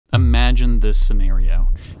Imagine this scenario.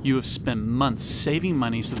 You have spent months saving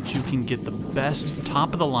money so that you can get the best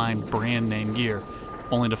top-of-the-line brand name gear,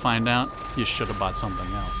 only to find out you should have bought something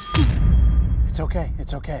else. It's okay,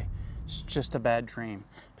 it's okay. It's just a bad dream.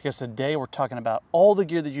 Because today we're talking about all the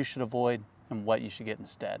gear that you should avoid and what you should get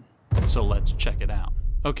instead. So let's check it out.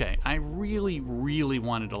 Okay, I really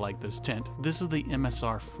wanted to like this tent. This is the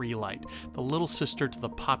MSR Freelight, the little sister to the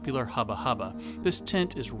popular Hubba Hubba. This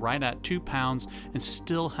tent is right at 2 pounds and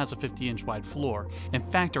still has a 50-inch wide floor. In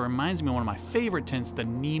fact, it reminds me of one of my favorite tents, the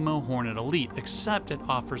Nemo Hornet Elite, except it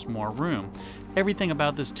offers more room. Everything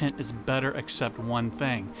about this tent is better except one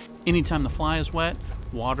thing. Anytime the fly is wet,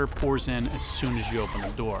 water pours in as soon as you open the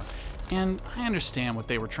door. And I understand what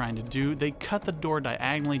they were trying to do. They cut the door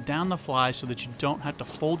diagonally down the fly so that you don't have to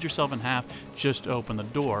fold yourself in half just to open the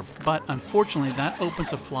door. But unfortunately, that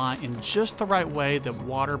opens the fly in just the right way that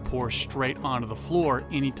water pours straight onto the floor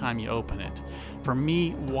anytime you open it. For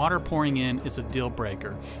me, water pouring in is a deal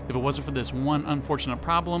breaker. If it wasn't for this one unfortunate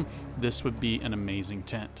problem, this would be an amazing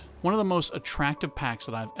tent. One of the most attractive packs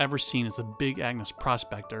that I've ever seen is the Big Agnes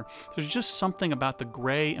Prospector. There's just something about the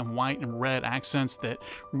gray and white and red accents that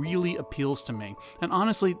really appeals to me. And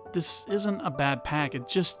honestly, this isn't a bad pack, it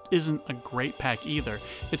just isn't a great pack either.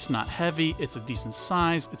 It's not heavy, it's a decent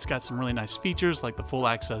size, it's got some really nice features like the full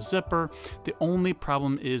access zipper. The only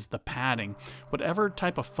problem is the padding. Whatever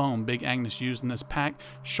type of foam Big Agnes used in this pack,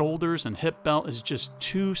 shoulders and hip belt is just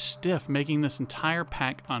too stiff, making this entire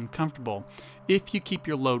pack uncomfortable. If you keep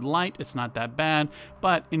your load light, it's not that bad,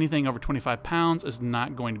 but anything over 25 pounds is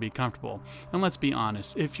not going to be comfortable. And let's be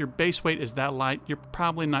honest, if your base weight is that light, you're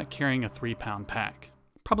probably not carrying a 3-pound pack.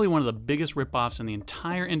 Probably one of the biggest ripoffs in the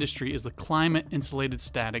entire industry is the Climate Insulated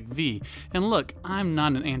Static V. And look, I'm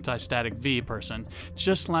not an anti-static V person.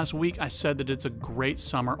 Just last week I said that it's a great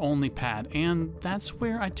summer-only pad, and that's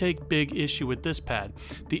where I take big issue with this pad.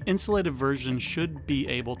 The insulated version should be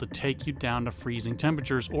able to take you down to freezing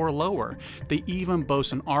temperatures or lower. They even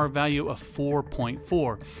boast an R value of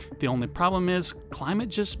 4.4. The only problem is, Climate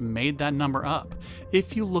just made that number up.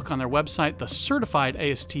 If you look on their website, the certified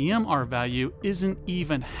ASTM R value isn't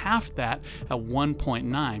even half that at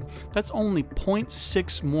 1.9. That's only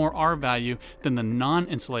 0.6 more R value than the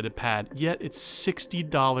non-insulated pad, yet it's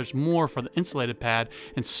 $60 more for the insulated pad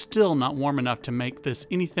and still not warm enough to make this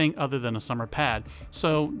anything other than a summer pad,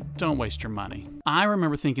 so don't waste your money. I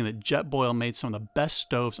remember thinking that Jetboil made some of the best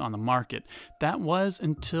stoves on the market. That was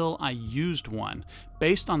until I used one.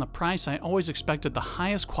 Based on the price, I always expected the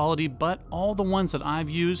highest quality, but all the ones that I've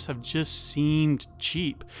used have just seemed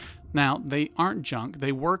cheap. Now, they aren't junk,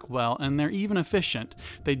 they work well, and they're even efficient.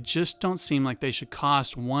 They just don't seem like they should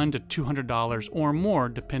cost $100 to $200 or more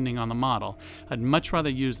depending on the model. I'd much rather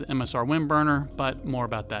use the MSR wind burner, but more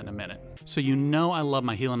about that in a minute. So you know I love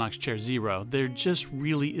my Helinox Chair Zero. There just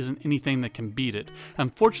really isn't anything that can beat it.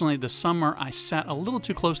 Unfortunately, this summer I sat a little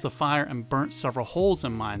too close to the fire and burnt several holes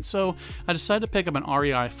in mine, so I decided to pick up an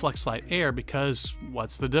REI FlexLight Air because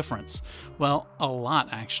what's the difference? Well, a lot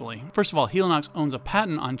actually. First of all, Helinox owns a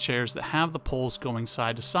patent on chairs that have the poles going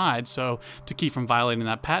side to side, so to keep from violating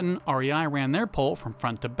that patent, REI ran their pole from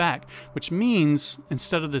front to back, which means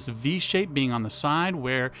instead of this V shape being on the side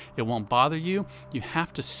where it won't bother you, you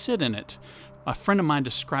have to sit in it. A friend of mine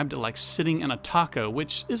described it like sitting in a taco,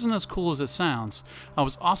 which isn't as cool as it sounds. I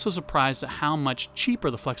was also surprised at how much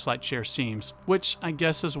cheaper the FlexLight chair seems, which I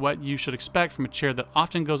guess is what you should expect from a chair that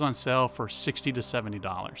often goes on sale for $60 to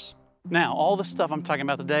 $70. Now, all the stuff I'm talking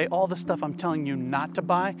about today, all the stuff I'm telling you not to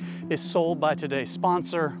buy, is sold by today's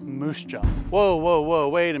sponsor, Moosejaw. Whoa,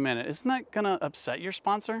 wait a minute. Isn't that gonna upset your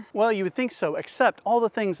sponsor? Well, you would think so, except all the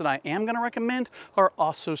things that I am gonna recommend are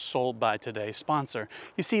also sold by today's sponsor.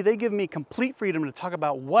 You see, they give me complete freedom to talk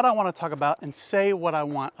about what I want to talk about and say what I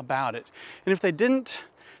want about it. And if they didn't,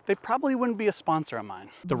 they probably wouldn't be a sponsor of mine.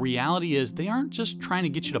 The reality is they aren't just trying to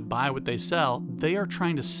get you to buy what they sell, they are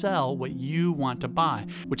trying to sell what you want to buy,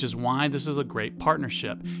 which is why this is a great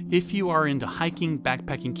partnership. If you are into hiking,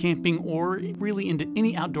 backpacking, camping, or really into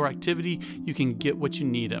any outdoor activity, you can get what you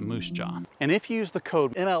need at Moosejaw. And if you use the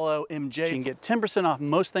code MLOMJ, you can get 10% off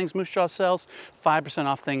most things Moosejaw sells, 5%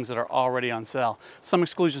 off things that are already on sale. Some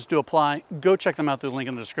exclusions do apply. Go check them out through the link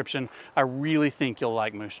in the description. I really think you'll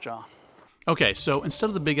like Moosejaw. Okay, so instead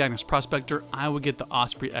of the Big Agnes Prospector, I would get the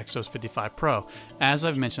Osprey Exos 55 Pro. As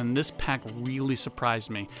I've mentioned, this pack really surprised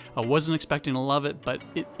me. I wasn't expecting to love it, but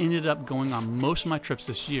it ended up going on most of my trips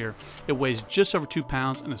this year. It weighs just over 2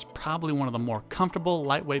 pounds and is probably one of the more comfortable,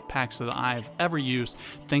 lightweight packs that I've ever used,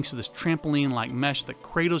 thanks to this trampoline-like mesh that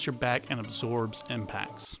cradles your back and absorbs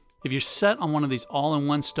impacts. If you're set on one of these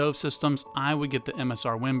all-in-one stove systems, I would get the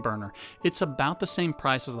MSR wind burner. It's about the same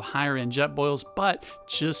price as the higher-end Jetboils, but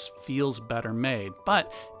just feels better made.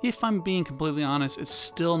 But if I'm being completely honest, it's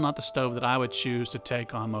still not the stove that I would choose to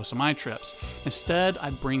take on most of my trips. Instead,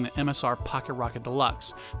 I'd bring the MSR Pocket Rocket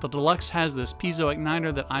Deluxe. The Deluxe has this piezo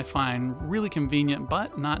igniter that I find really convenient,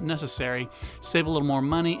 but not necessary. Save a little more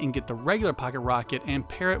money and get the regular Pocket Rocket and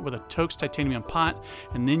pair it with a Toaks titanium pot,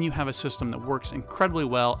 and then you have a system that works incredibly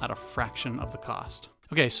well at a fraction of the cost.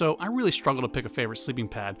 Okay, so I really struggle to pick a favorite sleeping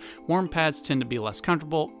pad. Warm pads tend to be less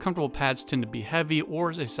comfortable, comfortable pads tend to be heavy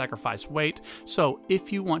or they sacrifice weight. So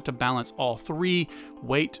if you want to balance all three,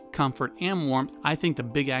 weight, comfort, and warmth, I think the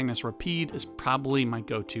Big Agnes Rapide is probably my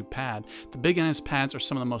go-to pad. The Big Agnes pads are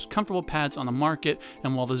some of the most comfortable pads on the market,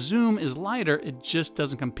 and while the Zoom is lighter, it just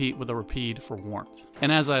doesn't compete with the Rapide for warmth.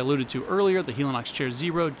 And as I alluded to earlier, the Helinox Chair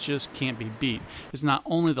Zero just can't be beat. It's not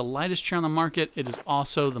only the lightest chair on the market, it is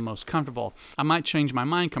also the most comfortable. I might change my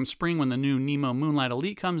mind come spring when the new Nemo Moonlight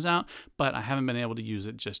Elite comes out, but I haven't been able to use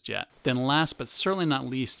it just yet. Then last but certainly not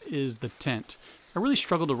least is the tent. I really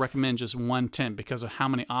struggle to recommend just one tent because of how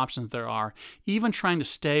many options there are. Even trying to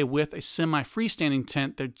stay with a semi-freestanding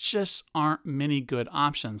tent, there just aren't many good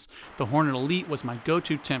options. The Hornet Elite was my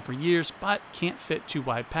go-to tent for years, but can't fit 2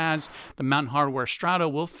 wide pads. The Mountain Hardwear Strato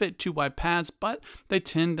will fit 2 wide pads, but they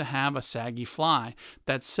tend to have a saggy fly.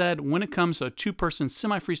 That said, when it comes to a 2-person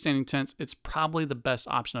semi-freestanding tents, it's probably the best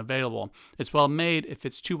option available. It's well made, it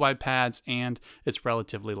fits 2 wide pads, and it's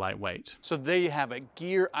relatively lightweight. So there you have it,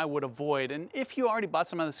 gear I would avoid. And if you already bought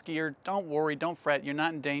some of this gear, don't worry, don't fret, you're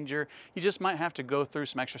not in danger. You just might have to go through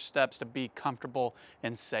some extra steps to be comfortable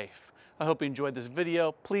and safe. I hope you enjoyed this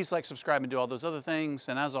video. Please like, subscribe, and do all those other things.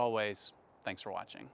 And as always, thanks for watching.